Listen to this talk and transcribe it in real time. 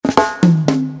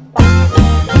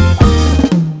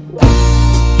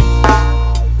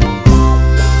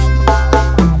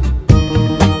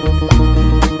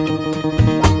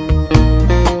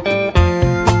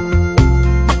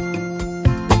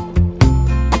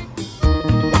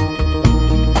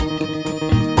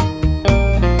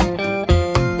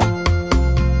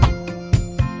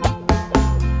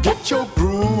Get your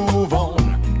groove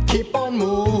on, keep on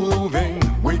moving.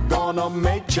 We're gonna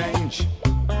make change.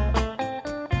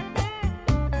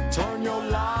 Turn your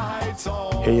lights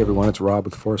on. Hey everyone, it's Rob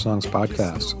with Four Songs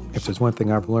Podcast. If there's one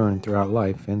thing I've learned throughout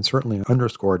life, and certainly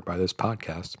underscored by this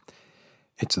podcast,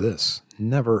 it's this: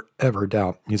 never ever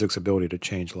doubt music's ability to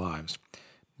change lives.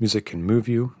 Music can move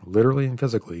you, literally and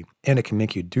physically, and it can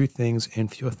make you do things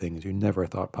and feel things you never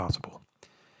thought possible.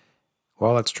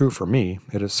 While that's true for me,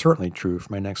 it is certainly true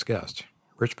for my next guest,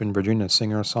 Richmond, Virginia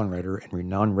singer-songwriter and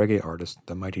renowned reggae artist,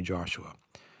 The Mighty Joshua.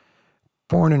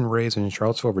 Born and raised in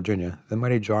Charlottesville, Virginia, The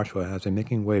Mighty Joshua has been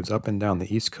making waves up and down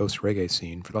the East Coast reggae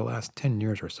scene for the last 10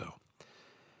 years or so.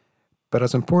 But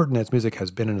as important as music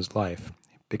has been in his life,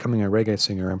 becoming a reggae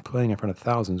singer and playing in front of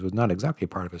thousands was not exactly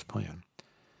part of his plan.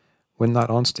 When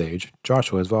not on stage,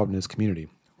 Joshua is involved in his community,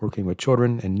 working with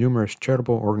children and numerous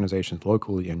charitable organizations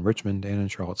locally in Richmond and in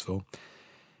Charlottesville,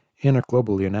 and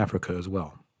globally in Africa as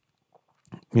well.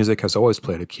 Music has always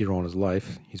played a key role in his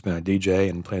life. He's been a DJ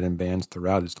and played in bands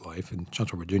throughout his life in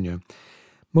Central Virginia,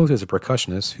 mostly as a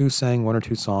percussionist who sang one or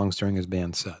two songs during his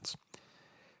band sets.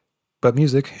 But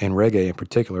music, and reggae in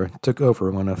particular, took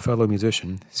over when a fellow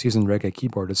musician, seasoned reggae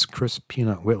keyboardist Chris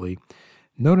Peanut Whitley,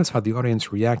 noticed how the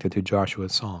audience reacted to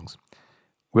Joshua's songs.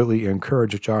 Whitley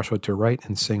encouraged Joshua to write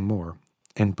and sing more,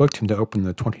 and booked him to open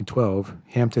the 2012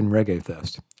 Hampton Reggae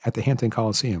Fest at the Hampton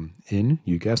Coliseum in,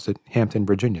 you guessed it, Hampton,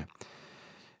 Virginia.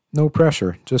 No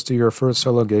pressure, just do your first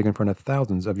solo gig in front of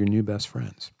thousands of your new best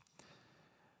friends.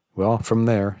 Well, from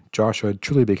there, Joshua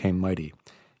truly became mighty.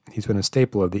 He's been a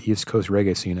staple of the East Coast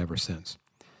reggae scene ever since.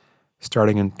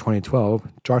 Starting in 2012,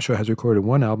 Joshua has recorded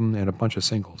one album and a bunch of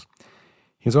singles.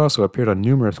 He's also appeared on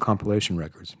numerous compilation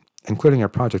records, including a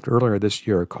project earlier this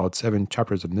year called 7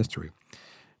 Chapters of Mystery,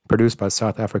 produced by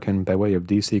South African by way of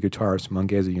DC guitarist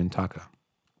Mongezi Ntaka.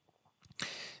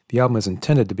 The album is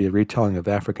intended to be a retelling of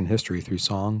African history through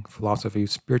song, philosophy,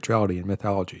 spirituality, and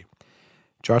mythology.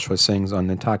 Joshua sings on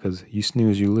Ntaka's You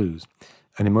Snooze, You Lose,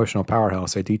 an emotional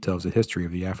powerhouse that details the history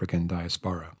of the African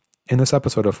diaspora. In this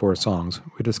episode of 4 Songs,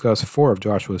 we discuss 4 of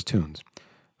Joshua's tunes: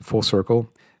 Full Circle,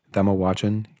 Thema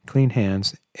Watchin', Clean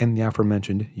Hands, and the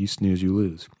aforementioned You Snooze, You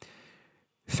Lose.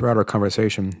 Throughout our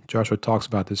conversation, Joshua talks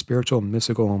about the spiritual,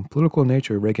 mystical, and political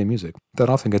nature of reggae music that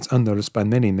often gets unnoticed by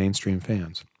many mainstream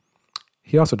fans.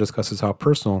 He also discusses how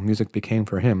personal music became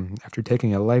for him after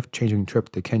taking a life-changing trip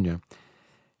to Kenya,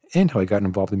 and how he got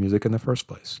involved in music in the first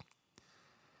place.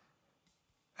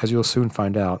 As you'll soon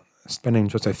find out, spending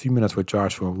just a few minutes with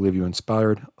Joshua will leave you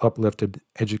inspired, uplifted,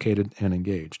 educated, and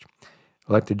engaged.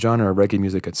 Like the genre of reggae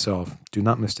music itself, do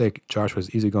not mistake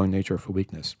Joshua's easygoing nature for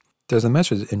weakness. There's a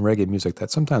message in reggae music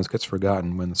that sometimes gets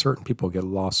forgotten when certain people get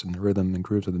lost in the rhythm and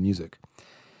grooves of the music.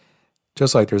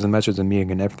 Just like there's a message in me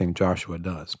and everything Joshua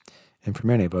does. And for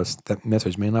many of us, that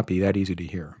message may not be that easy to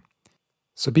hear.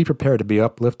 So be prepared to be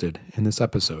uplifted in this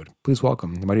episode. Please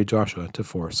welcome the Mighty Joshua to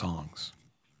 4 Songs.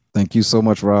 Thank you so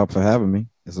much, Rob, for having me.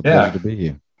 It's a pleasure to be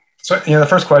here. So, the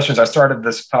first question is, I started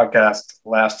this podcast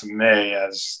last May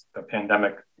as the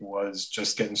pandemic was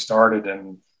just getting started.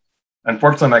 And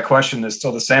unfortunately, my question is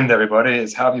still the same to everybody,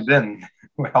 is how have you been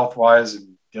health-wise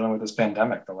and dealing with this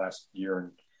pandemic the last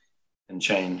year and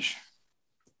change?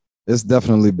 It's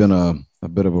definitely been a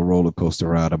bit of a roller coaster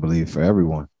ride, I believe, for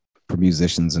everyone. For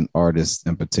musicians and artists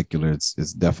in particular, it's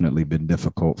definitely been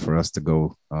difficult for us to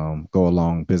go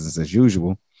along business as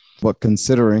usual. But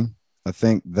considering, I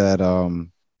think that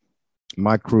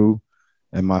my crew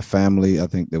and my family, I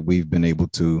think that we've been able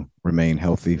to remain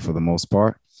healthy for the most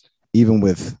part. Even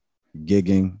with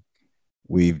gigging,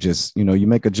 we've just, you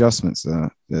make adjustments.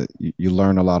 That you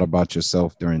learn a lot about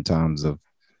yourself during times of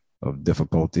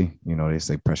difficulty. They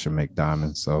say pressure make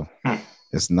diamonds. So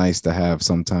it's nice to have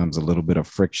sometimes a little bit of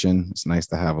friction. It's nice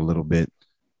to have a little bit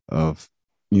of,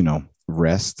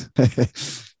 rest.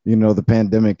 The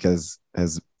pandemic has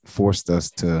forced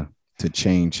us to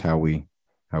change how we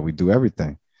do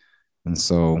everything. And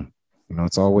so,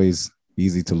 it's always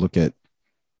easy to look at,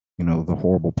 the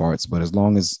horrible parts, but as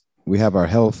long as we have our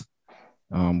health,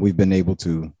 we've been able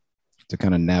to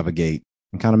kind of navigate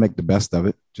and kind of make the best of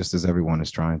it, just as everyone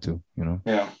is trying to,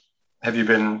 Yeah. Have you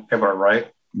been able to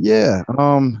write? Yeah.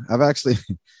 I've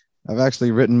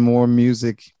actually written more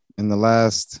music in the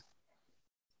last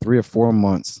 3 or 4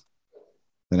 months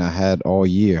than I had all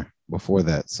year before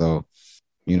that. So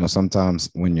You know, sometimes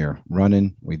when you're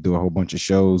running, we do a whole bunch of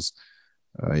shows.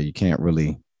 You can't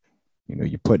really, you know,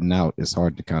 you're putting out. It's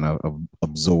hard to kind of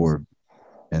absorb,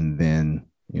 and then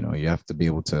you know you have to be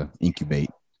able to incubate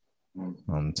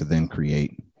to then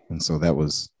create. And so that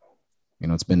was, you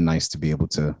know, it's been nice to be able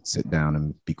to sit down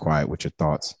and be quiet with your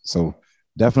thoughts. So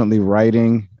definitely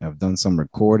writing. I've done some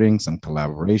recording, some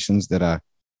collaborations that I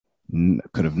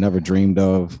could have never dreamed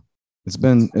of. It's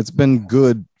been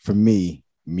good for me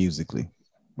musically.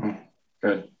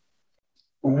 Good.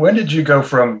 When did you go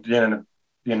from being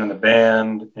in the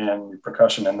band and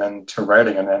percussion, and then to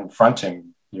writing and then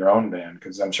fronting your own band?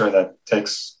 Because I'm sure that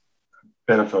takes a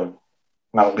bit of a,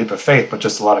 not a leap of faith, but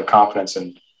just a lot of confidence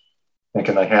and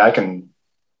thinking like, hey, I can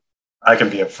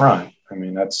be up front. I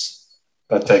mean, that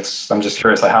takes. I'm just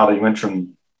curious, like how you went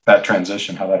from that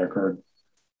transition, how that occurred.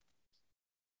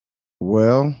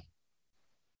 Well,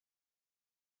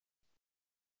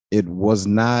 it was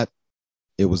not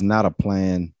a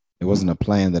plan. It wasn't a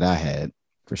plan that I had,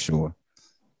 for sure.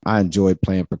 I enjoyed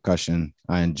playing percussion.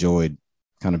 I enjoyed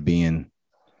kind of being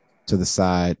to the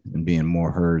side and being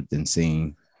more heard than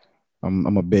seen.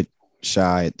 I'm a bit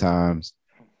shy at times.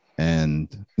 And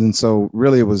so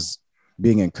really it was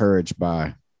being encouraged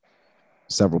by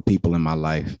several people in my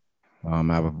life. I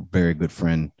have a very good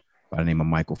friend by the name of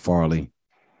Michael Farley.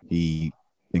 He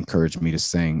encouraged me to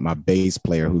sing. My bass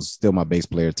player, who's still my bass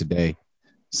player today,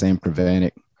 Sam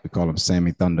Kravanik, we call him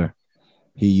Sammy Thunder.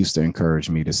 He used to encourage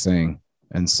me to sing.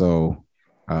 And so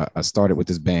I started with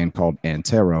this band called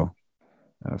Antero,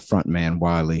 frontman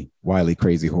Wiley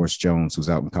Crazy Horse Jones, who's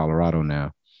out in Colorado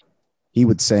now. He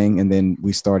would sing, and then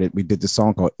we did this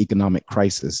song called Economic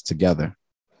Crisis together.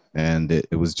 And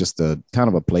it was just a kind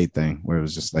of a play thing where it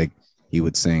was just like he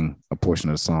would sing a portion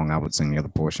of the song, I would sing the other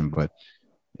portion, but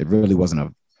it really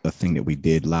wasn't a thing that we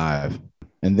did live.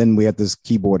 And then we had this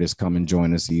keyboardist come and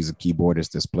join us. He's a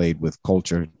keyboardist that's played with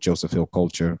Culture, Joseph Hill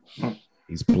Culture.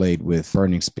 He's played with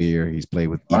Burning Spear. He's played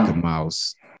with Ika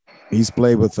Mouse. He's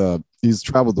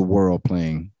traveled the world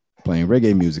playing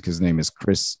reggae music. His name is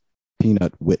Chris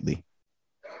Peanut Whitley.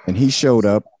 And he showed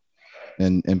up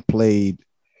and played.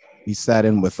 He sat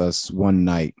in with us one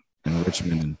night in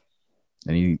Richmond,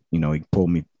 and he pulled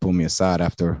me aside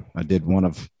after I did one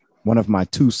of my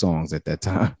 2 songs at that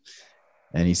time.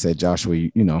 And he said, Joshua,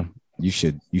 you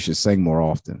should sing more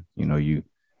often.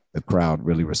 The crowd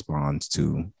really responds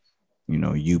to,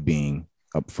 you being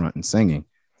up front and singing.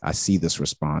 I see this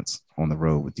response on the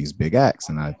road with these big acts.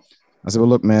 And I said, well,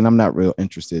 look, man, I'm not real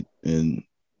interested in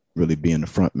really being the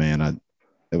front man.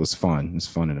 It was fun. It's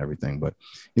fun and everything. But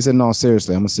he said, no,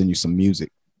 seriously, I'm going to send you some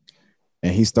music.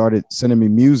 And he started sending me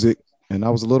music. And I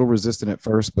was a little resistant at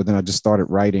first, but then I just started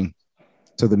writing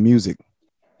to the music.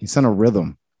 He sent a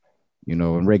rhythm. In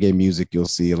reggae music, you'll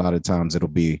see a lot of times it'll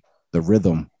be the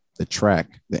rhythm, the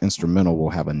track, the instrumental will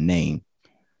have a name.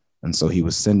 And so he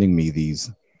was sending me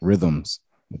these rhythms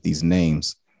with these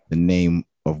names. The name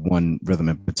of one rhythm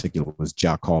in particular was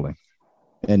Jah Calling.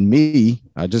 And me,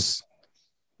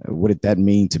 what did that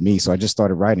mean to me? So I just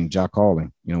started writing Jah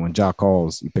Calling. When Jah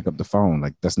calls, you pick up the phone.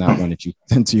 Like, that's not one that you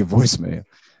send to your voicemail.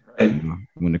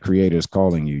 When the creator is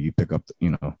calling you, you pick up,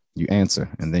 you answer,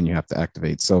 and then you have to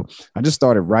activate. So I just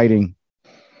started writing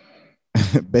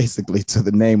basically to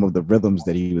the name of the rhythms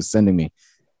that he was sending me.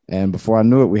 And before I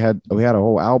knew it, we had a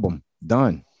whole album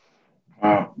done.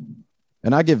 Wow.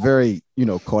 And I get very,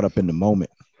 caught up in the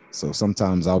moment. So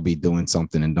sometimes I'll be doing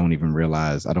something and I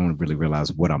don't really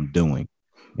realize what I'm doing.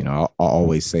 I'll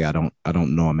always say I don't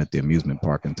know I'm at the amusement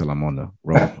park until I'm on the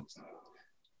road.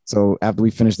 So after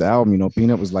we finished the album,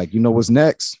 Peanut was like, what's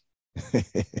next?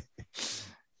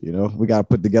 We got to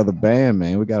put together a band,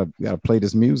 man. We got to play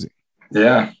this music.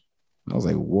 Yeah. I was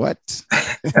like, what?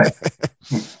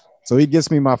 So he gets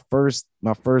me my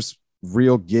first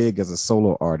real gig as a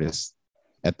solo artist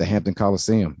at the Hampton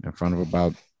Coliseum in front of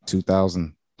about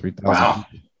 2,000, 3,000 wow.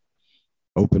 people.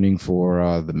 Opening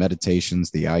for the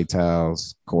Meditations, the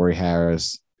Itals, Corey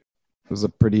Harris. It was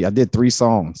I did 3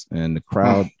 songs and the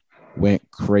crowd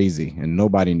went crazy and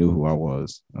nobody knew who I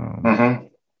was.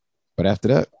 But after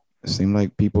that, it seemed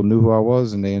like people knew who I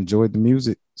was and they enjoyed the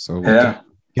music. So we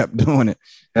kept doing it.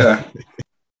 Yeah.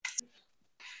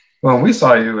 Well, we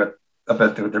saw you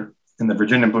in the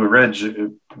Virginia Blue Ridge.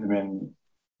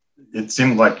 It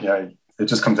seemed like it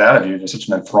just comes out of you. It's such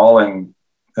an enthralling.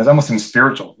 It's almost seems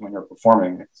spiritual when you're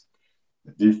performing.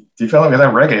 Do you feel like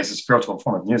that reggae is a spiritual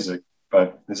form of music?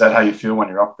 But is that how you feel when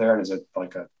you're up there? Is it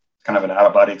like a kind of an out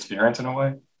of body experience in a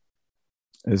way?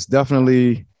 It's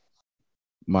definitely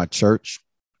my church.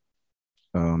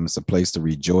 It's a place to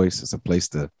rejoice. It's a place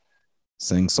to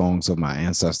sing songs of my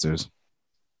ancestors.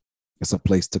 It's a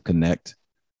place to connect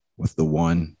with the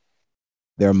one.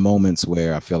 There are moments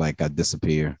where I feel like I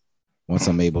disappear once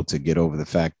I'm able to get over the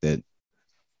fact that,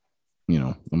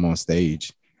 I'm on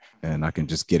stage and I can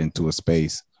just get into a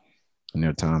space. And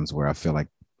there are times where I feel like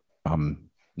I'm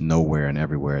nowhere and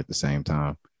everywhere at the same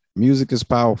time. Music is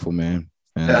powerful, man.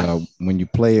 And when you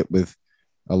play it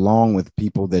along with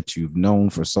people that you've known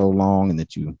for so long and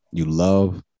that you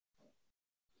love,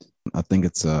 I think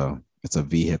it's a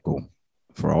vehicle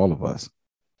for all of us.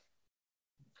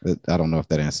 I don't know if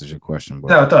that answers your question, but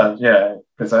no, it does. Yeah,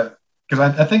 because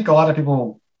I think a lot of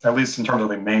people, at least in terms of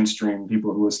the mainstream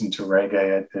people who listen to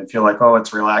reggae, they feel like, oh,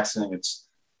 it's relaxing.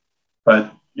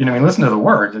 But when you listen to the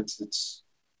words, it's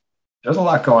there's a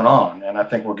lot going on, and I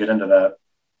think we'll get into that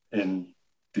in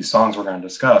these songs we're going to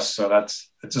discuss. So it's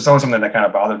just always something that kind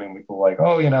of bothered me. People like,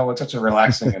 oh, it's such a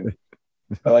relaxing, and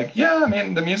but like, yeah, I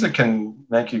mean, the music can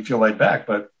make you feel laid back,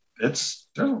 but it's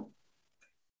not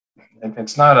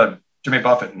a Jimmy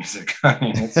Buffett music. I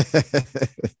mean,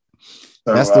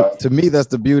 to me, that's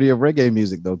the beauty of reggae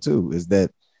music, though, too, is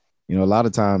that, a lot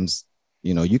of times,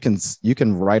 you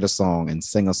can write a song and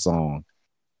sing a song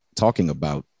talking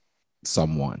about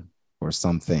someone or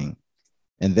something,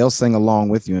 and they'll sing along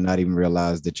with you and not even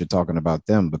realize that you're talking about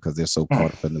them because they're so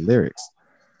caught up in the lyrics.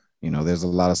 There's a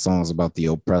lot of songs about the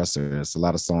oppressor. There's a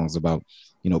lot of songs about,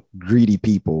 greedy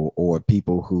people or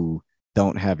people who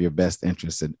don't have your best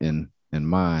interest in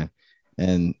mind.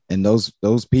 And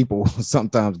those people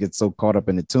sometimes get so caught up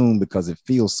in the tune because it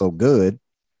feels so good,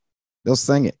 they'll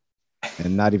sing it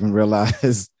and not even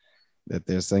realize that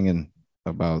they're singing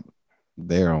about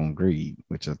their own greed,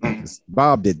 which I think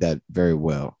Bob did that very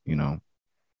well. A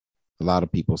lot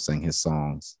of people sing his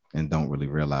songs and don't really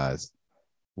realize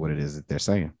what it is that they're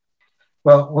saying.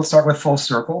 Well, we'll start with Full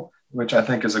Circle, which I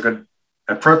think is a good,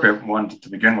 appropriate one to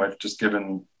begin with, just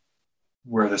given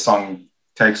where the song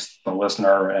takes the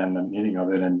listener and the meaning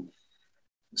of it. And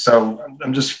so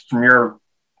I'm just, from your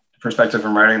perspective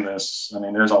from writing this, I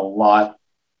mean, there's a lot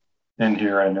in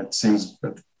here, and it seems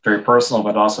very personal,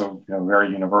 but also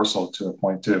very universal to a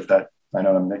point too. If that, I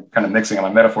know I'm kind of mixing up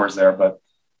my metaphors there, but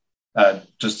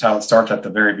just how it starts at the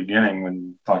very beginning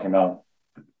when talking about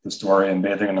the story and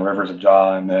bathing in the rivers of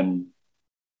Jah, and then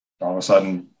all of a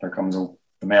sudden there comes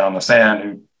the man on the sand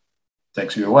who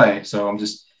takes you away. So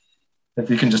if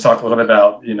you can just talk a little bit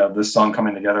about, this song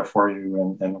coming together for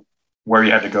you and where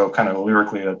you had to go kind of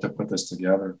lyrically to put this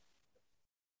together.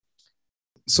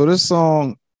 So this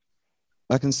song,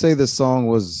 I can say this song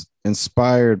was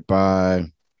inspired by,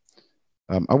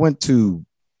 I went to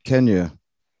Kenya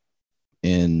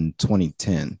in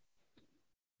 2010.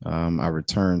 I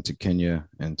returned to Kenya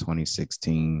in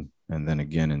 2016 and then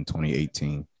again in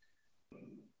 2018.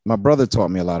 My brother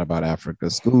taught me a lot about Africa.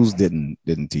 Schools didn't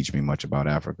teach me much about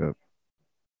Africa.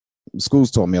 Schools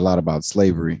taught me a lot about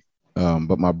slavery,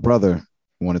 but my brother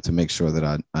wanted to make sure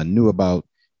that I knew about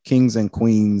kings and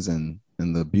queens and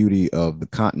the beauty of the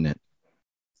continent.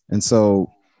 And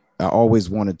so I always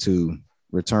wanted to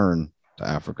return to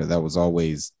Africa. That was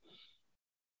always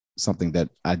something that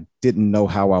I didn't know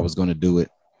how I was going to do it.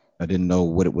 I didn't know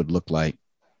what it would look like,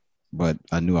 but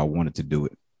I knew I wanted to do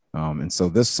it. And so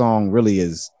this song really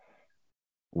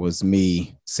was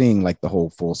me seeing like the whole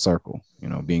full circle,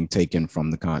 being taken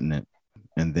from the continent.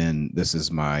 And then this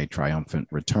is my triumphant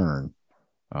return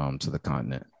to the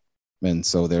continent. And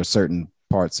so there are certain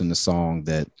parts in the song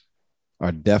that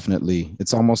are definitely,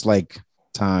 it's almost like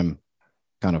time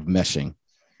kind of meshing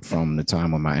from the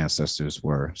time when my ancestors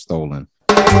were stolen.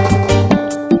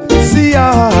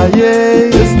 CIA,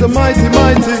 it's the mighty,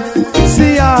 mighty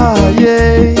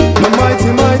CIA, the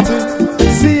mighty, mighty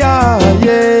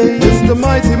CIA, it's the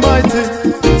mighty, mighty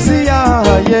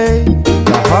CIA.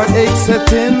 The heartache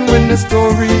set in when the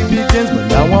story begins, but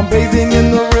now I'm bathing in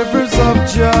the rivers of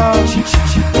Jah.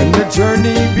 When the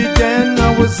journey began,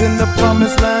 I was in the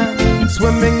promised land,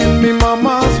 swimming in me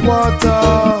mama's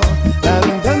water.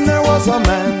 And then there was a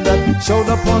man that showed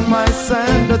up on my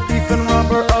sand, a thief and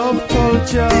robber of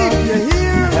culture. If you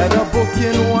hear, had a book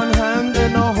in one hand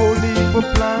and a whole heap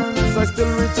of plans. I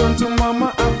still return to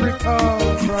Mama Africa,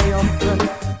 triumphant.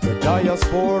 The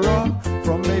diaspora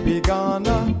from maybe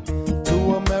Ghana to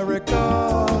America,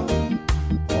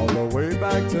 all the way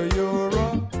back to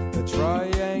Europe, the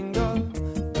triangle,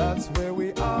 that's where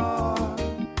we are.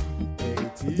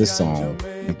 This song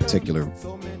in particular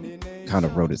kind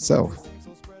of wrote itself.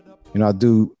 I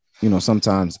do,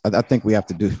 sometimes I think we have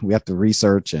to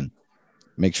research and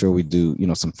make sure we do,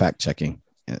 some fact checking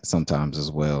sometimes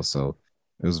as well. So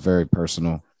it was very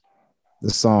personal.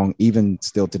 This song, even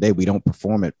still today, we don't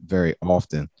perform it very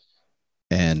often.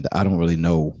 And I don't really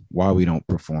know why we don't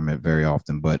perform it very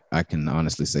often, but I can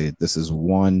honestly say this is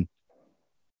one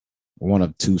one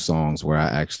of two songs where I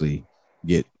actually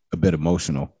get a bit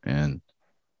emotional, and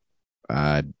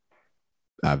I've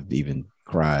even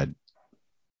cried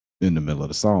in the middle of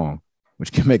the song,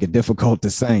 which can make it difficult to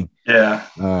sing. Yeah.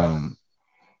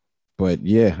 But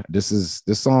yeah, this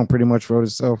song pretty much wrote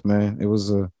itself, man. It's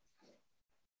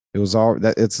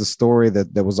a story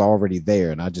that was already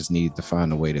there, and I just needed to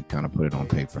find a way to kind of put it on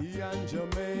paper.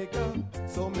 Jamaica,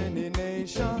 so many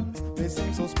nations, they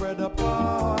seem so spread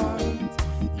apart.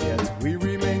 Yet we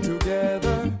remain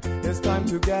together. It's time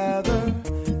to gather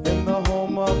in the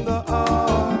home of the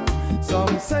art.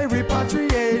 Some say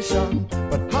repatriation,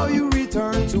 but how you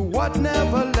return to what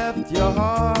never left your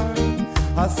heart?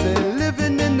 I say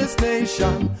living in this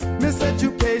nation,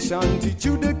 miseducation, teach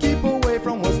you to keep away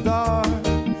from what's dark.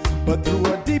 But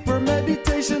through a deeper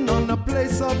meditation on the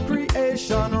place of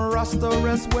creation, Rasta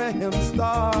rests where him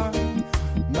start.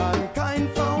 Mankind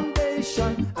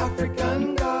foundation,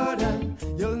 African garden,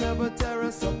 you'll never tear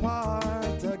us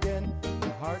apart again. The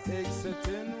heartache set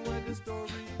in where the story.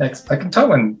 Thanks. I can tell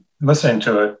when listening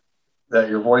to it that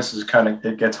your voice is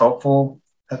it gets hopeful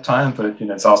at times, but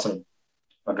it's also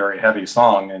a very heavy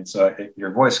song, and so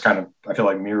your voice kind of, I feel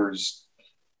like, mirrors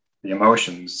the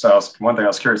emotions. So one thing I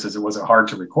was curious is, was it hard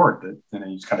to record that?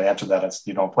 And you just kind of answered that as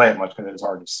you don't play it much because it's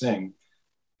hard to sing.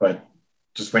 But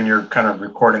just when you're kind of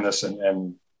recording this,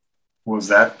 and was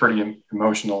that pretty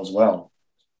emotional as well?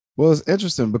 Well, it's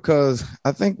interesting because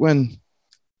I think when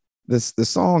the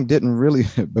song didn't really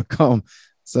become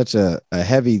such a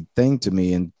heavy thing to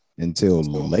me until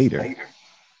later.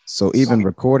 So even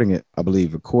recording it, I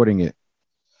believe recording it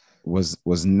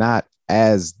was not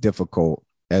as difficult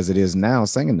as it is now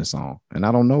singing the song. And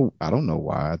I don't know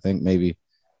why. I think maybe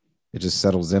it just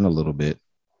settles in a little bit,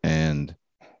 and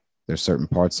there's certain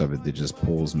parts of it that just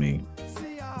pulls me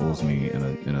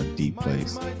in a deep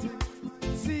place.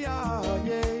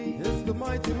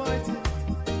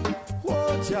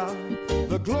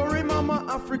 The glory Mama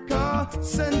Africa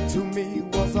sent to me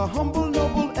was a humble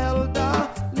noble elder.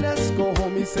 Let's go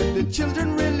home, he said, the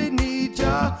children really need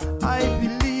ya. I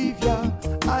believe ya,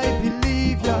 I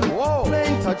believe ya. Whoa.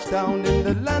 Playing touchdown in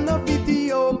the land of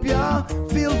Ethiopia,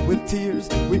 filled with tears,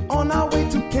 we on our way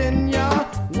to Kenya.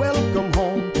 Welcome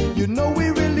home, you know we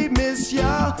really miss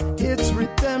ya. It's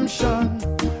redemption,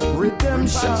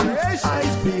 redemption.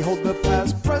 Eyes behold the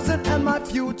past, present, and my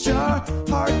future.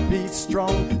 Heartbeat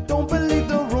strong, don't believe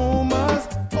the rumors.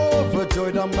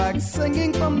 Overjoyed, I'm back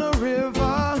singing from the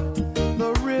river,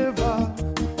 the river,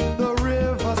 the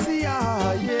river.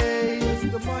 CIA is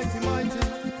the mighty, mighty.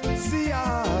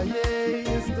 CIA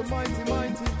is the mighty,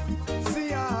 mighty.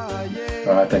 CIA.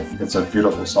 I think it's a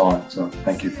beautiful song, so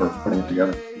thank you for putting it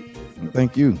together.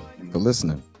 Thank you for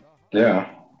listening. Yeah.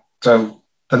 So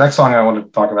the next song I want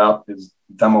to talk about is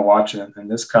Demo Watch, and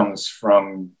this comes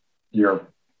from your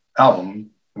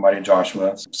album, The Mighty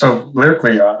Joshua. So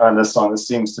lyrically on this song, this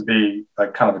seems to be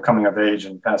like kind of a coming of age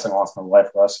and passing on some life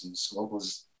lessons. What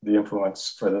was the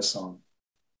influence for this song?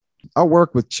 I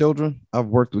work with children. I've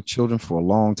worked with children for a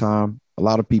long time. A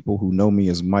lot of people who know me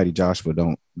as Mighty Joshua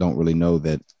don't really know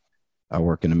that I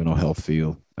work in the mental health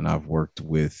field, and I've worked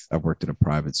at a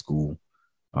private school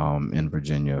in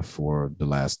Virginia for the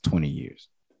last 20 years.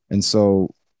 And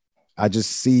so I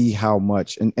just see how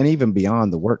much, and even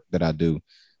beyond the work that I do,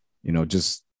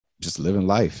 just living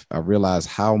life, I realize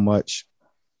how much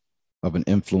of an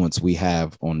influence we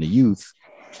have on the youth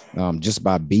just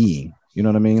by being, you know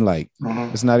what I mean? Like,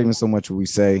 It's not even so much what we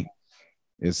say.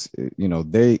 It's,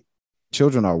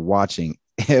 children are watching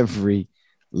every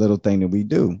little thing that we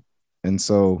do. And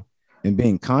so in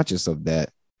being conscious of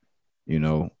that,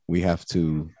 we have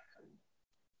to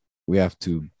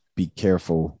be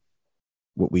careful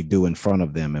what we do in front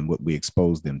of them and what we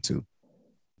expose them to.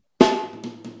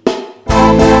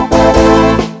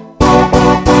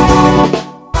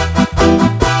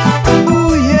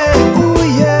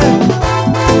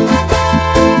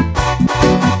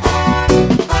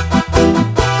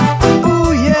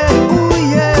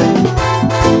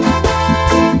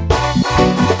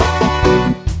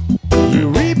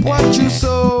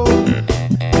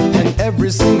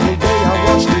 Every single day I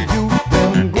watch the youth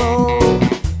them grow.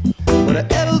 But a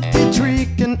healthy tree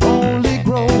can only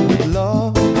grow with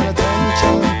love and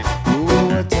attention.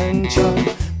 Ooh, attention.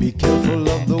 Be careful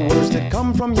of the words that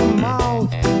come from your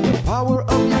mouth. The power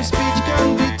of your speech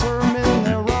can determine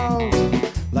their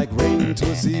route. Like rain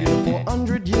to a seed in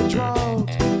 400-year drought.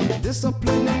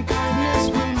 Discipline and kindness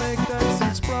will make that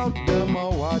seed sprout. Them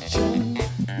are watching,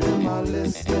 them are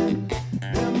listening,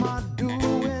 them are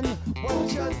doing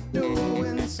what you're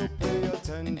doing, so pay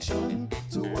attention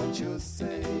to what you're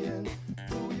saying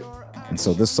through your eyes. And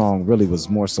so this song really was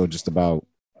more so just about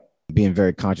being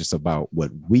very conscious about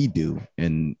what we do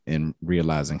and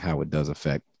realizing how it does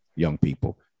affect young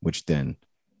people, which then,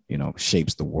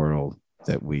 shapes the world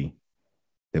that we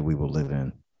will live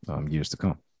in years to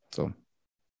come. So,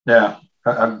 yeah,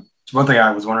 one thing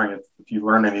I was wondering if you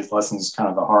learned any of these lessons kind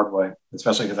of the hard way,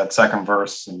 especially because that second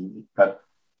verse and that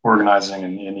organizing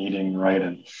and eating right.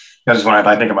 And I just when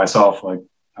I think of myself, like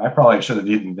I probably should have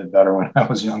eaten a bit better when I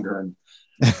was younger. And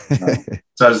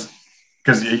so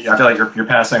because I feel like you're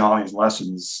passing on these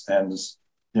lessons, and just,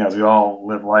 as we all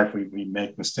live life, we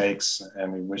make mistakes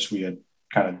and we wish we had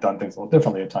kind of done things a little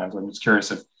differently at times. I'm just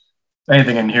curious if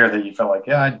anything in here that you felt like,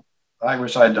 yeah, I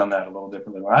wish I had done that a little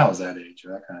differently when I was that age,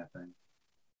 or that kind of thing.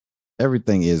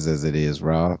 Everything is as it is,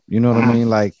 Rob. You know what I mean?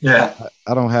 Like, yeah,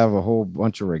 I don't have a whole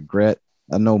bunch of regret.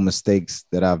 I know mistakes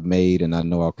that I've made, and I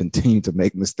know I'll continue to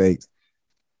make mistakes.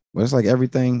 But it's like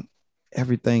everything,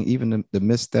 even the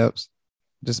missteps,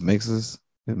 just makes us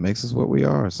what we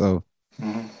are. So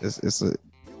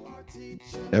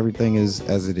everything is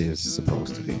as it is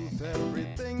supposed to be.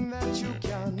 Everything that you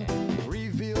can,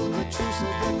 reveal the truth so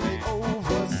that they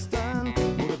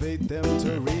overstand. Motivate them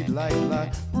to read like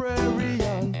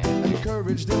librarian.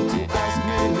 Encourage them to ask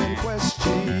million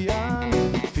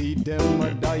questions. Feed them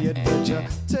a diet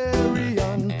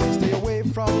vegetarian. Stay away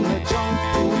from the junk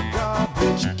food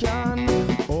garbage can.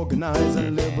 Organize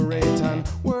and liberate and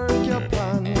work your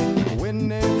plan. When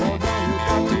they fall down, you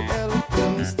got to help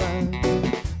them stand.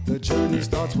 The journey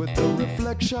starts with the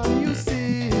reflection you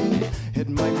see. It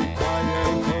might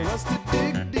require for us to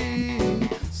dig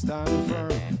deep. Stand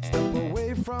firm, step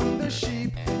away from the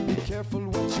sheep. Be careful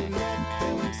what you let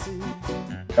them see.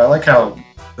 I like how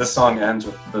this song ends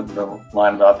with the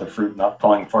line about the fruit not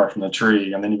falling far from the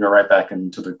tree, and then you go right back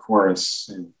into the chorus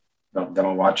about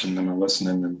them watching them and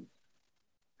listening. And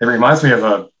it reminds me of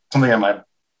something that my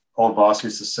old boss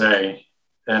used to say,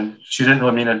 and she didn't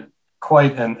really mean it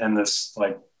quite in this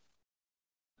like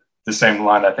the same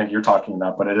line I think you're talking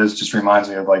about, but it just reminds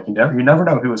me of like you never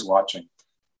know who is watching,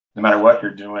 no matter what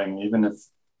you're doing, even if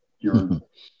you're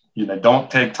don't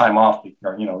take time off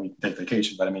or you take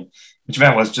vacation. But I mean, what you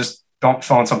meant was just don't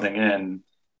phone something in,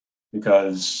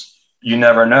 because you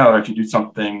never know if you do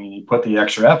something, you put the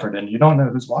extra effort in, you don't know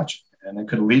who's watching, and it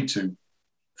could lead to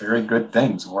very good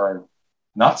things or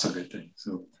not so good things.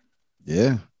 So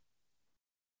yeah,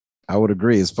 I would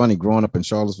agree. It's funny, growing up in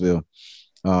Charlottesville,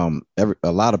 a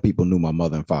lot of people knew my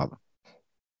mother and father.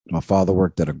 My father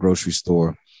worked at a grocery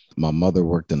store. My mother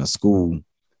worked in a school,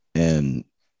 and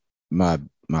my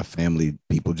family,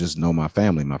 people just know my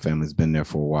family. My family's been there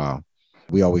for a while.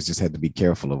 We always just had to be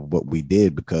careful of what we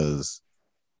did, because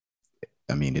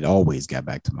I mean, it always got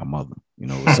back to my mother,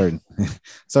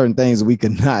 certain things we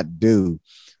could not do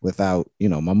without,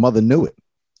 my mother knew it,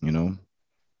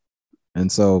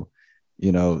 and so,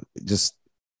 just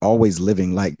always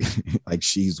living like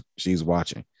she's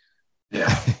watching.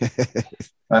 Yeah.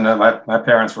 I know my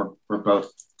parents were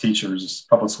both teachers,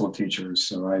 public school teachers.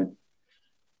 So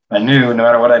I knew no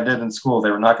matter what I did in school, they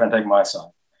were not going to take my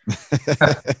side.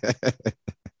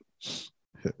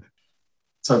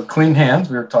 So Clean Hands,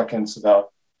 we were talking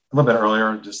about a little bit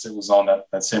earlier, just it was on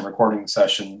that same recording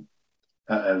session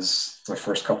as the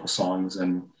first couple songs.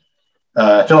 And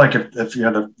I feel like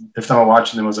if someone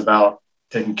watching them was about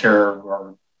taking care of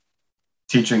or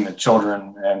teaching the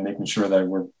children and making sure that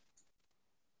we're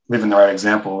living the right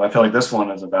example, I feel like this one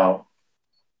is about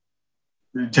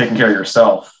taking care of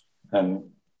yourself and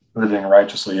living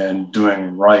righteously and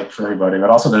doing right for everybody, but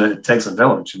also that it takes a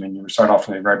village. I mean, you start off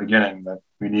from the very beginning that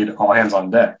we need all hands on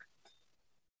deck.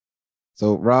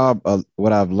 So Rob,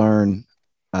 what I've learned,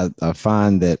 I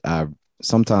find that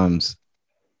sometimes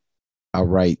I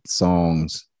write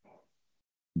songs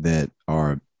that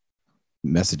are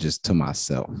messages to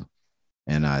myself.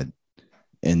 And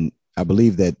I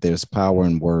believe that there's power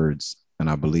in words, and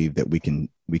I believe that we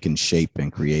can shape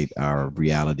and create our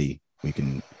reality. We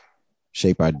can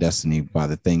shape our destiny by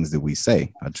the things that we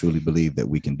say. I truly believe that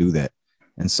we can do that.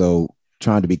 And so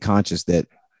trying to be conscious that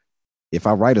if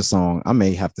I write a song, I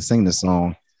may have to sing the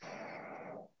song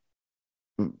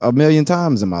a million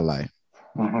times in my life.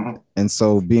 Mm-hmm. And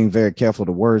so being very careful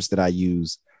the words that I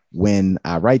use when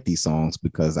I write these songs,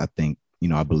 because I think,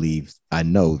 I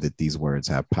know that these words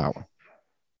have power.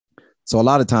 So a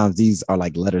lot of times these are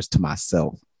like letters to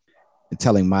myself, and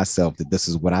telling myself that this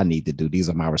is what I need to do. These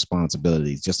are my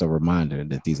responsibilities. Just a reminder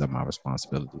that these are my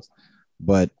responsibilities.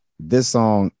 But this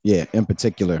song, in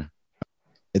particular,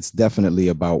 it's definitely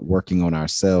about working on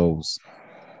ourselves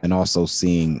and also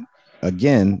seeing,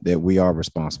 again, that we are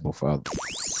responsible for others.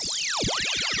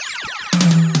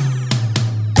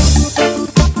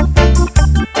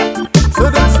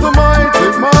 Said it's the mighty,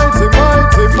 mighty,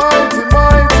 mighty, mighty,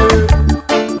 mighty.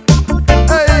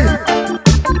 Hey,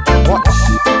 watch.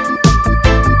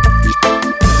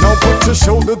 Now put your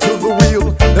shoulder to the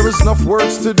wheel. There is enough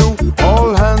works to do.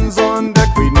 All hands on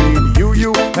deck. We need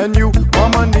you, and you.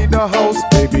 Mama need a house.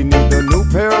 Baby need a new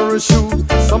pair of shoes.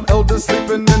 Some elders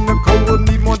sleeping in the cold will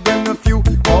need more than a few.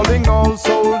 Calling all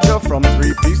soldier from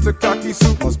 3-piece to khaki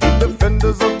suit. Must be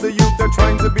defenders of the youth. They're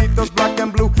trying to beat us black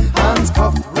and blue. Hands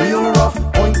cuffed, real rough.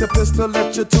 Point the pistol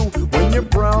at you too. When you're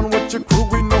brown with your crew,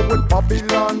 we know what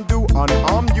Babylon do.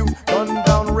 Unarm you, gun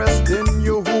down, rest in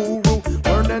your hooroo.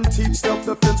 Learn and teach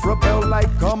self-defense, rebel like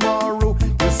Kamaru.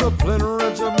 Discipline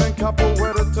regimen,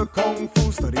 capoeira to kung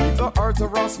fu. Study the art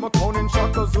of Ras Makonnen,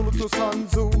 Shaka Zulu to Sun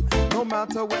Tzu. No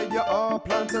matter where you are,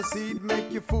 plant a seed,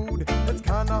 make your food. It's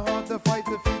kinda hard to fight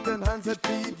the feet and hands that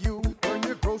feed you. Burn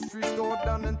your grocery store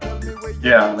down and tell me where you.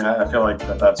 Yeah, I mean, I feel like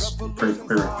that's pretty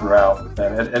clear throughout.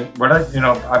 And what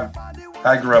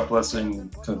I grew up listening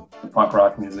to the punk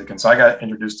rock music, and so I got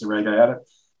introduced to reggae at a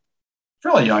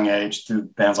fairly young age through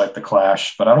bands like The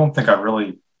Clash, but I don't think I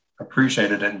really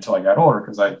appreciated it until I got older,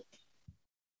 because I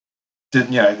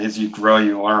didn't, as you grow,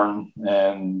 you learn,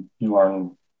 and you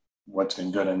learn what's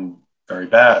been good and very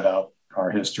bad about our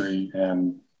history.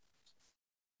 And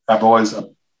I've always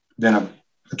been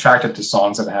attracted to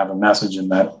songs that have a message and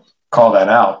that call that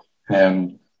out.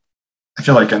 And I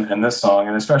feel like in this song,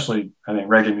 and especially I think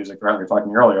reggae music, right, we were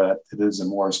talking earlier, that it is a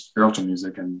more spiritual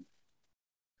music. And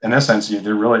in this sense,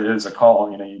 there really is a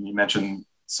call. You mentioned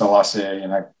Selassie,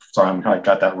 and I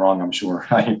got that wrong, I'm sure,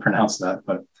 how you pronounce that.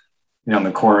 But, in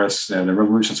the chorus, the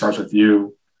revolution starts with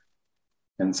you.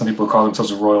 And some people call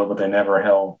themselves a royal, but they never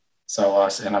held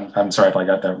Selassie. And I'm sorry if I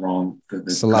got that wrong.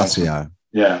 Selassie.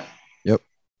 Yeah. Yep.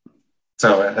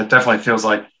 So it definitely feels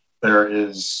like there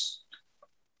is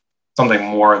something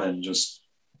more than just,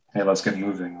 hey, let's get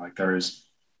moving. Like there is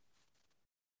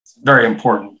very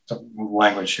important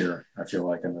language here, I feel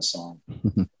like, in this song.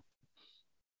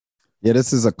 Yeah,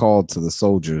 this is a call to the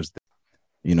soldiers.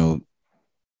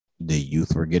 The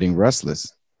youth were getting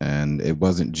restless, and it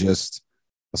wasn't just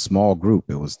a small group.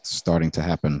 It was starting to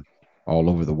happen all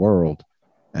over the world.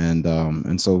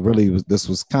 And so really this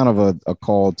was kind of a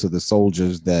call to the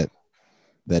soldiers that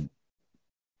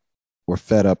were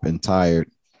fed up and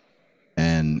tired,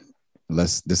 and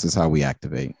this is how we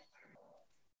activate.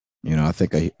 I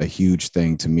think a huge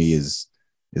thing to me is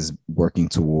working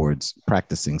towards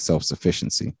practicing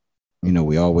self-sufficiency.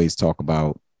 We always talk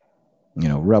about,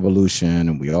 revolution,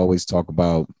 and we always talk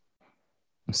about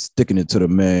sticking it to the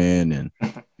man. And,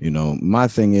 my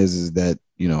thing is that,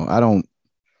 I don't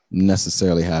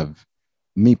necessarily have,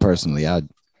 me personally,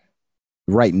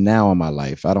 right now in my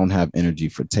life, I don't have energy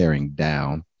for tearing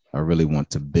down. I really want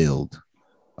to build.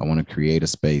 I want to create a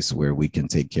space where we can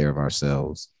take care of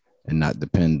ourselves and not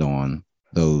depend on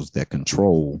those that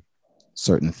control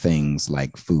certain things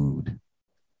like food,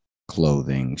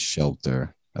 clothing,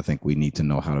 shelter. I think we need to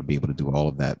know how to be able to do all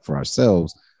of that for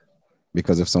ourselves,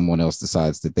 because if someone else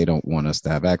decides that they don't want us to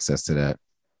have access to that,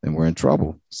 then we're in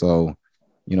trouble. So,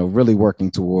 really working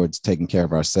towards taking care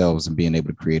of ourselves and being able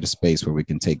to create a space where we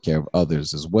can take care of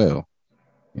others as well.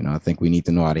 I think we need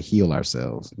to know how to heal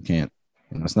ourselves. We can't,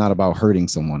 it's not about hurting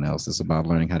someone else. It's about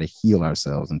learning how to heal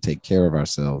ourselves and take care of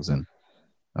ourselves. And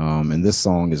this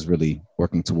song is really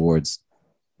working towards,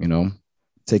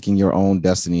 taking your own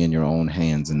destiny in your own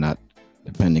hands and not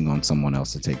depending on someone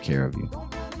else to take care of you.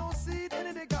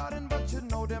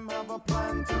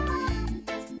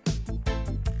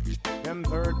 Them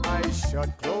third eyes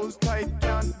shut, closed tight,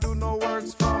 can't do no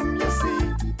works from your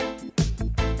seat.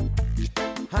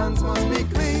 Hands must be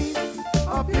clean,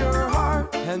 of your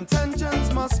heart,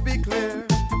 intentions must be clear.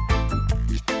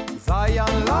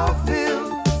 Zion love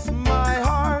fills my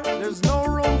heart, there's no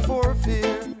room for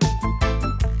fear.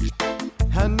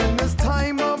 And in this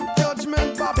time of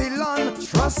judgment, Babylon,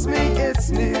 trust me, it's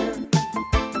near.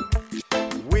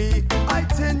 I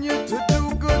continue to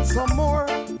do good some more,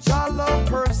 Jah love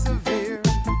persevere.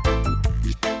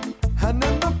 And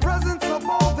in the presence of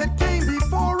all that came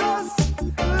before us,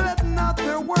 let not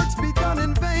their works be done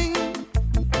in vain.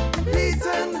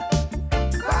 Beaten,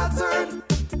 battered,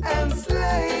 and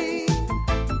slain.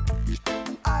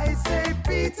 I say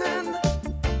beaten,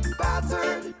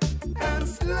 battered, and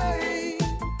slain.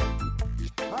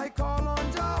 I call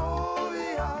on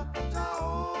Jehovah,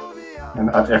 Jehovah. And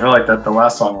I feel like that the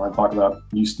last song when I talk about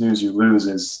you snooze, you lose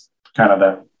is kind of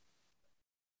that,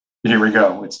 here we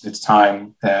go, it's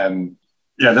time. And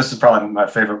yeah, this is probably my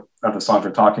favorite of the songs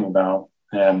we're talking about.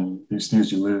 And you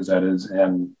snooze, you lose, that is.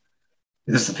 And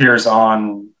this appears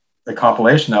on the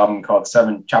compilation album called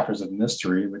 7 Chapters of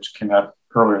Mystery, which came out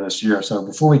earlier this year. So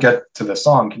before we get to the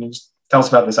song, can you just tell us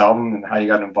about this album and how you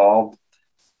got involved?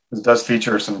 It does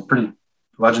feature some pretty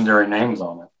legendary names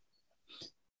on it.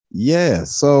 Yeah.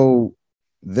 So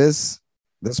this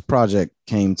project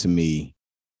came to me.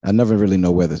 I never really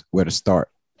know where to start,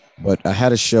 but I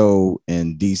had a show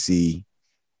in DC,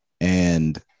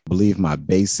 and I believe my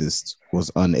bassist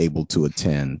was unable to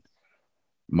attend.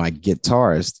 My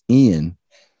guitarist, Ian,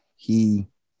 he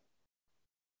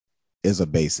is a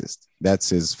bassist. That's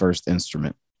his first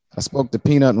instrument. I spoke to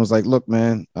Peanut and was like, look,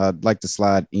 man, I'd like to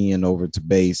slide Ian over to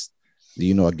bass. Do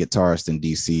you know a guitarist in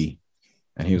DC?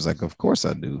 And he was like, of course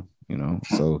I do, you know.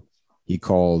 So he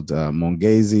called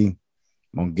Mongezi.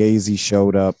 Mongezi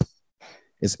showed up.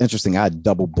 It's interesting. I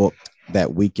double booked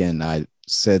that weekend. I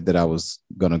said that I was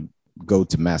going to go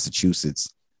to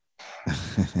Massachusetts.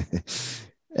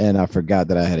 And I forgot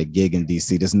that I had a gig in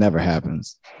DC. This never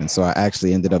happens. And so I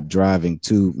actually ended up driving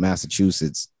to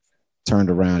Massachusetts, turned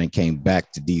around and came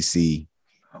back to DC,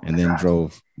 and then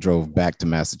drove back to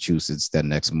Massachusetts that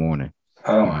next morning.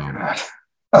 Oh my God.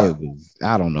 It was,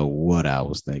 I don't know what I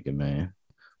was thinking, man.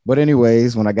 But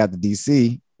anyways, when I got to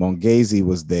DC, Mongezi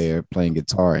was there playing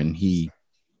guitar, and he's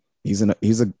a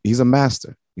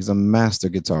master. He's a master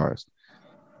guitarist.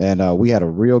 And we had a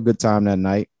real good time that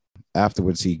night.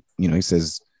 Afterwards, he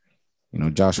says,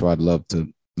 Joshua, I'd love to,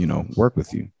 work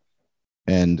with you.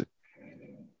 And,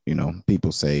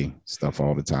 people say stuff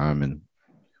all the time, and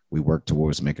we work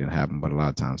towards making it happen. But a lot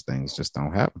of times things just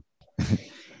don't happen.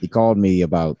 He called me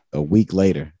about a week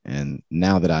later. And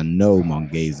now that I know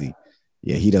Mongezi,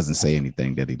 yeah, he doesn't say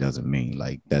anything that he doesn't mean.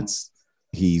 Like,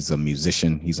 he's a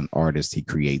musician. He's an artist. He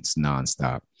creates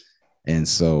nonstop. And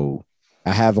so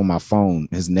I have on my phone,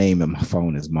 his name in my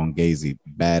phone is Mongezi,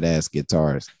 badass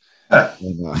guitarist.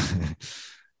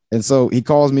 And so he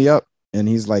calls me up and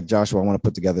he's like, Joshua, I want to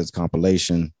put together this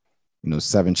compilation,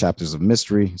 7 chapters of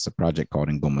mystery. It's a project called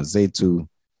Ngoma Zetu,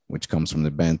 which comes from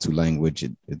the Bantu language.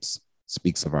 It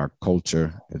speaks of our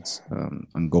culture. It's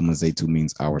Ngoma Zetu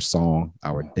means our song,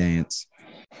 our dance.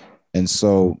 And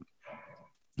so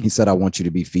he said, I want you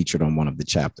to be featured on one of the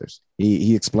chapters.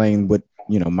 He explained what,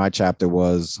 my chapter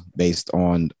was based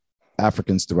on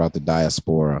Africans throughout the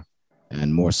diaspora,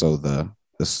 and more so the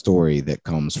story that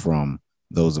comes from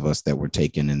those of us that were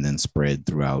taken and then spread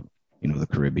throughout, the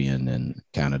Caribbean and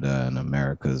Canada and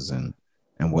Americas and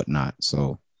whatnot.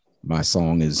 So my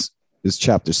song is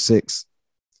chapter 6,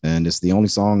 and it's the only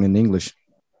song in English.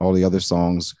 All the other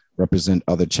songs represent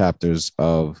other chapters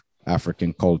of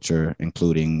African culture,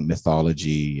 including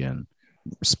mythology and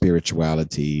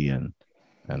spirituality and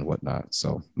whatnot.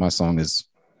 So my song it's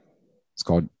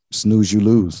called Snooze You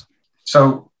Lose.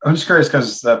 So I'm just curious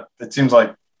because it seems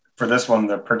like for this one,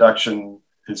 the production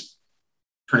is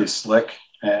pretty slick.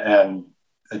 And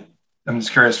I'm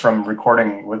just curious from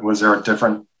recording, was there a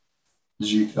difference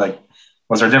in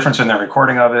the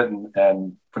recording of it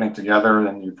and putting it together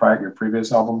than your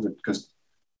previous albums? Because,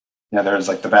 there's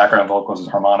like the background vocals is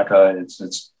harmonica.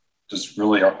 It's just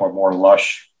really a more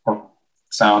lush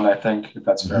sound, I think, if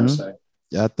that's fair to say.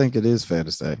 Yeah, I think it is fair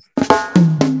to say.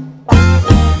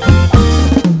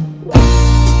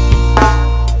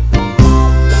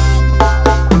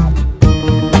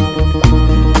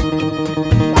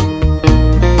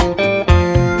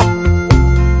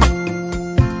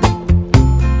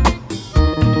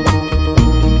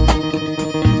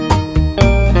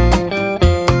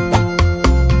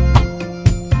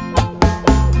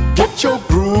 Get your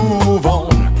groove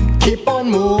on, keep on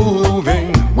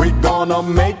moving. We're gonna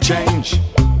make change.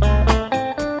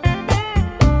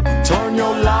 Turn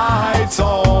your lights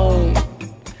on.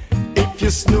 If you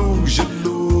snooze, you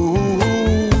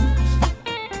lose.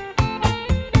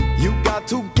 You got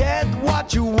to get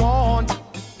what you want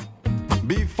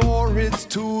before it's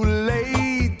too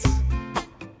late.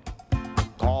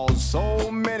 'Cause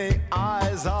so many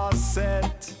eyes are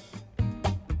set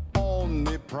on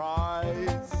the prize.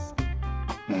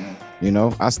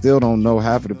 I still don't know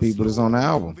half of the people that's on the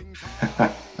album.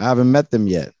 I haven't met them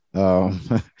yet.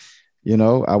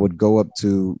 I would go up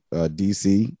to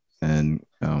DC and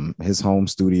his home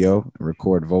studio and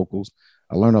record vocals.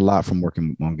 I learned a lot from working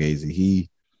with Mongezi.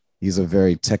 He's a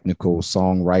very technical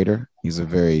songwriter. He's a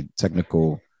very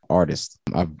technical artist.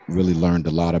 I've really learned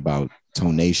a lot about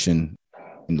tonation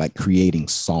and like creating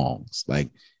songs.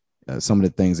 Like some of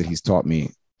the things that he's taught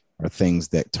me are things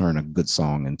that turn a good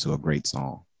song into a great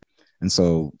song. And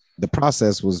so the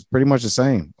process was pretty much the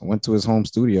same. I went to his home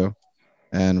studio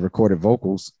and recorded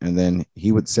vocals, and then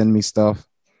he would send me stuff.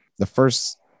 The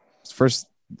first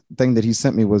thing that he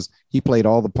sent me was he played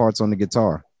all the parts on the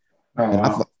guitar. Oh,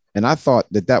 wow. I thought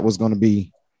that was going to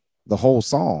be the whole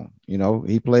song.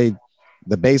 He played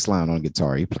the bass line on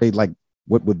guitar. He played like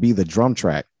what would be the drum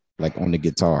track, like on the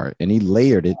guitar, and he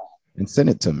layered it and sent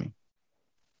it to me.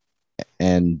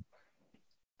 And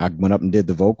I went up and did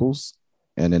the vocals.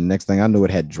 And then next thing I knew,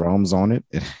 it had drums on it.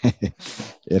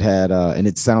 It had, and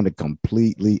it sounded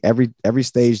completely, every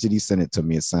stage that he sent it to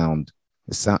me, it sounded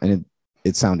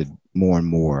more and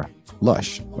more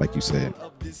lush, like you said.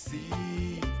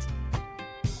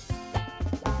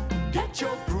 Get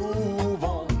your groove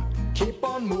on, keep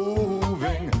on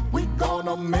moving. We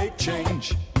gonna make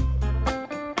change.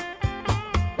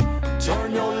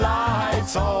 Turn your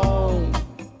lights on.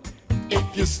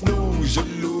 If you snooze, you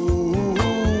lose.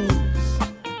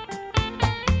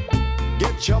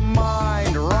 Get your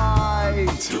mind right.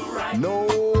 No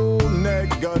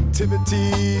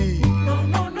negativity. No.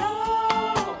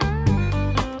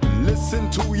 Listen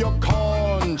to your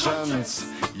conscience.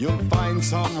 You'll find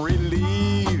some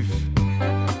relief.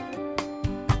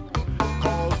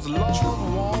 'Cause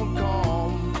love won't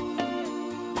come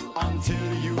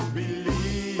until you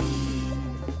believe.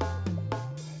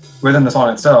 Within the song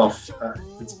itself,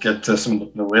 let's get to some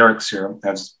of the lyrics here.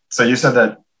 So you said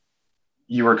that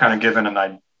you were kind of given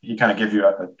he kind of gave you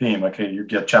a theme, like, hey, you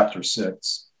get chapter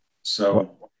 6.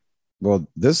 So, well,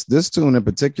 this tune in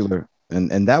particular,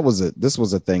 and this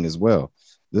was a thing as well.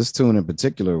 This tune in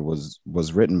particular was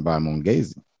written by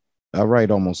Mongezi. I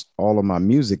write almost all of my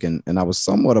music, and I was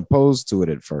somewhat opposed to it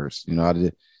at first. You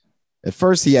know, at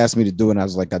first he asked me to do it, and I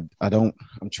was like, I'm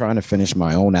trying to finish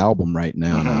my own album right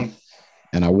now. Mm-hmm.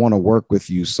 And I want to work with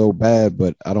you so bad,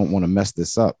 but I don't want to mess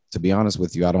this up. To be honest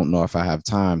with you, I don't know if I have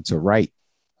time to write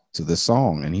to the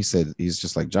song. And he said, he's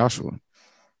just like, Joshua,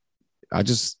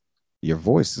 your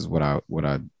voice is what I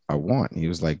want. And he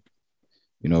was like,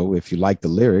 you know, if you like the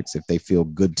lyrics, if they feel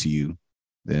good to you,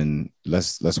 then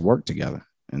let's work together.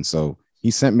 And so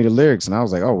he sent me the lyrics, and I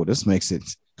was like, oh, well, this makes it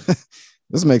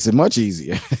much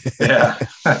easier. Yeah.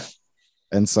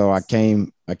 And so I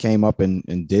came up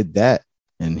and did that.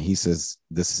 And he says,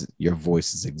 your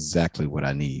voice is exactly what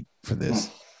I need for this.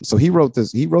 So he wrote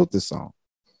this song.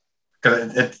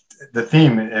 Because the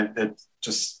theme, it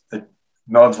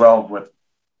melds well with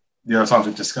the other songs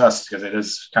we've discussed, because it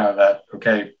is kind of that,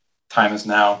 okay, time is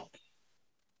now.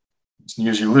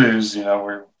 Snooze, you lose, you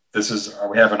know,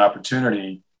 we have an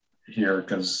opportunity here,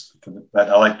 because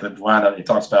I like the line that he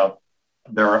talks about,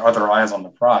 there are other eyes on the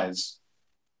prize,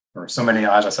 or so many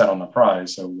eyes are set on the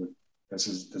prize. So this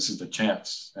is the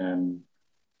chance. And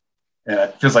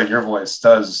it feels like your voice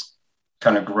does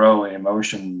kind of grow in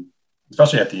emotion,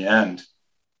 especially at the end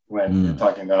when you're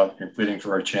talking about you're pleading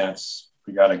for a chance.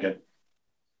 We gotta get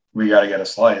a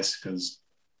slice, because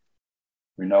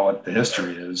we know what the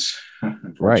history is.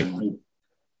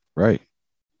 Right.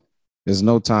 There's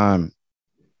no time.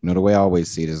 You know, the way I always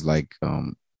see it is like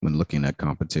when looking at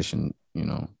competition, you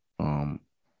know,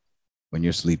 when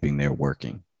you're sleeping, they're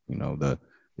working. You know, the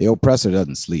oppressor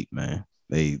doesn't sleep, man.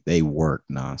 They work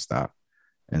nonstop.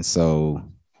 And so,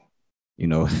 you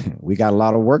know, we got a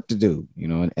lot of work to do, you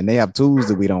know, and they have tools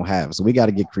that we don't have. So we got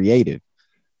to get creative.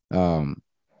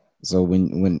 So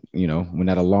when you know, when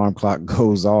that alarm clock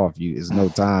goes off, there's no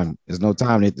time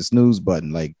to hit the snooze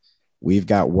button. Like, we've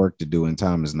got work to do, and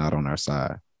time is not on our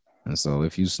side. And so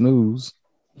if you snooze,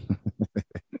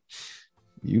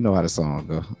 you know how the song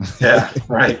go. Yeah,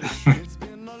 right. It's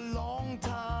been a long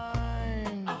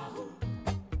time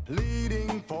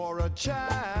leading for a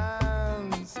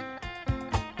chance,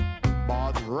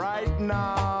 but right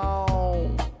now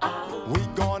we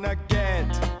gonna get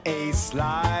a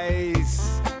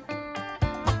slice.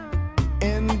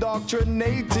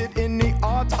 Indoctrinated in the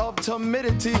art of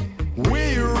timidity,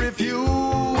 we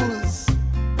refuse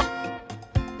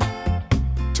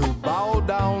to bow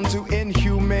down to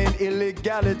inhumane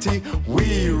illegality.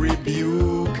 We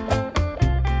rebuke.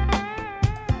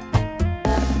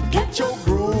 Get your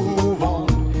groove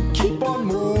on, keep on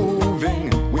moving.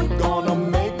 We're gonna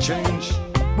make change.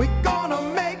 We're gonna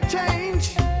make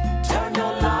change. Turn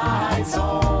your lights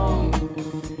on.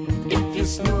 If you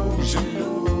snooze, you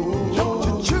lose. Don't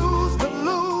you choose to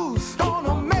lose?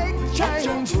 Gonna make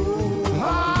change.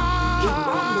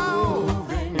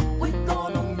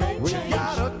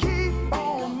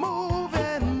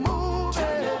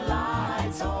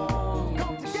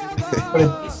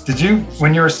 But did you,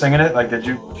 when you were singing it, like, did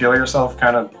you feel yourself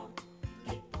kind of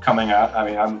coming out? I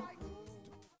mean,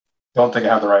 don't think I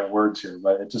have the right words here,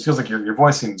 but it just feels like your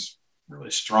voice seems really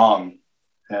strong,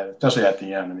 especially at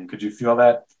the end. I mean, could you feel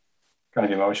that kind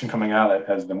of emotion coming out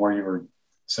as the more you were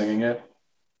singing it?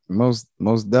 Most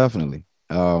definitely.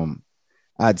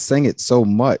 I'd sing it so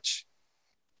much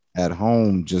at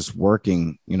home, just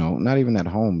working, you know, not even at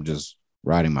home, just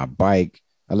riding my bike.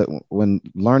 when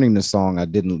learning the song, I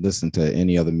didn't listen to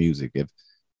any other music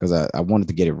because I wanted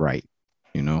to get it right,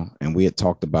 you know. And we had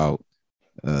talked about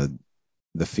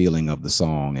the feeling of the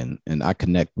song, and I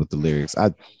connect with the lyrics.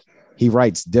 He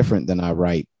writes different than I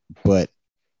write, but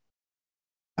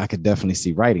I could definitely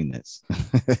see writing this.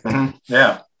 Mm-hmm.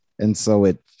 Yeah. And so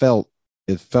it felt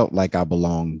like I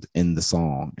belonged in the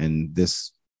song, and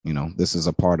this, you know, this is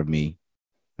a part of me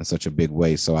in such a big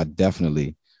way. So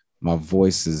my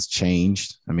voice has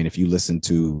changed. I mean, if you listen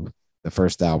to the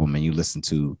first album and you listen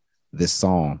to this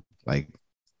song, like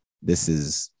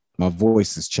my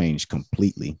voice has changed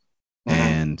completely. Mm-hmm.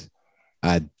 And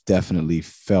I definitely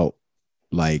felt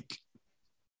like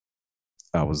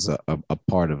I was a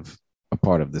part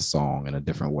of this song in a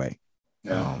different way.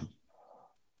 Yeah.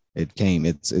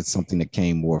 It's something that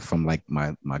came more from like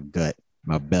my gut,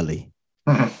 my belly,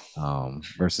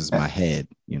 versus my head,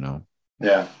 you know?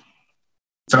 Yeah.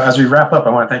 So as we wrap up, I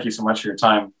want to thank you so much for your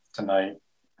time tonight,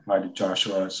 Mighty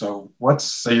Joshua. So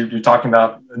you're talking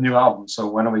about a new album. So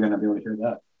when are we going to be able to hear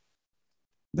that?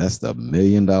 That's the $1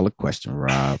 million question,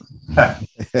 Rob.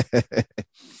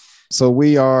 So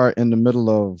we are in the middle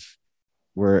of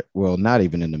not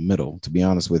even in the middle, to be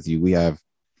honest with you. We have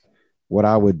what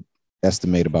I would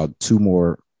estimate about 2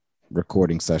 more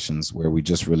recording sessions where we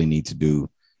just really need to do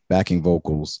backing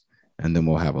vocals. And then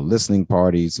we'll have a listening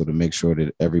party, so to make sure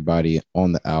that everybody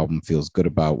on the album feels good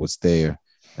about what's there.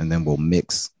 And then we'll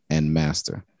mix and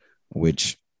master,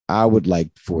 which I would like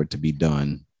for it to be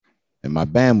done. And my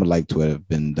band would like to have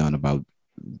been done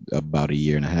about a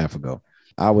year and a half ago.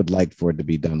 I would like for it to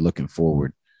be done looking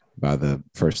forward by the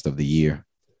first of the year.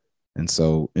 And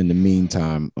so in the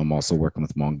meantime, I'm also working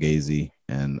with Mongazy,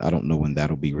 and I don't know when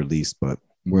that'll be released, but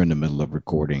we're in the middle of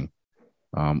recording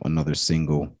another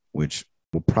single, which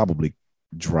will probably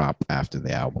drop after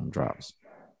the album drops.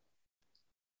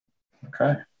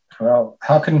 Okay. Well,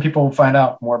 how can people find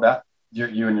out more about you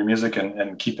and your music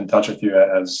and keep in touch with you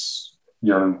as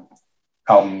your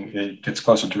album gets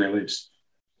closer to release?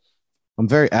 I'm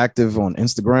very active on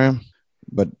Instagram,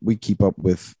 but we keep up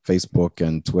with Facebook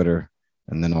and Twitter,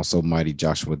 and then also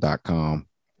mightyjoshua.com.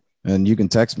 And you can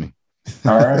text me.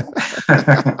 All right.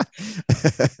 I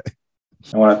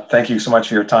want to thank you so much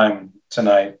for your time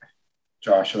tonight,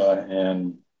 Joshua,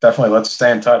 and definitely let's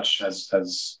stay in touch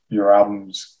as your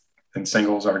albums and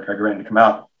singles are going to come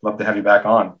out. Love to have you back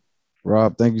on.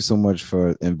 Rob, thank you so much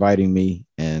for inviting me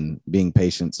and being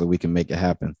patient so we can make it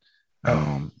happen.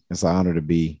 It's an honor to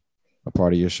be a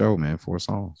part of your show, man. 4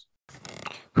 songs.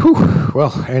 Whew.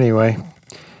 Well, anyway,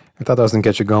 I thought that was going to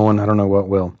get you going. I don't know what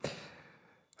will.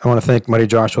 I want to thank Mighty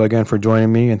Joshua again for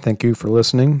joining me, and thank you for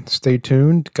listening. Stay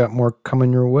tuned. Got more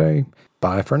coming your way.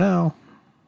 Bye for now.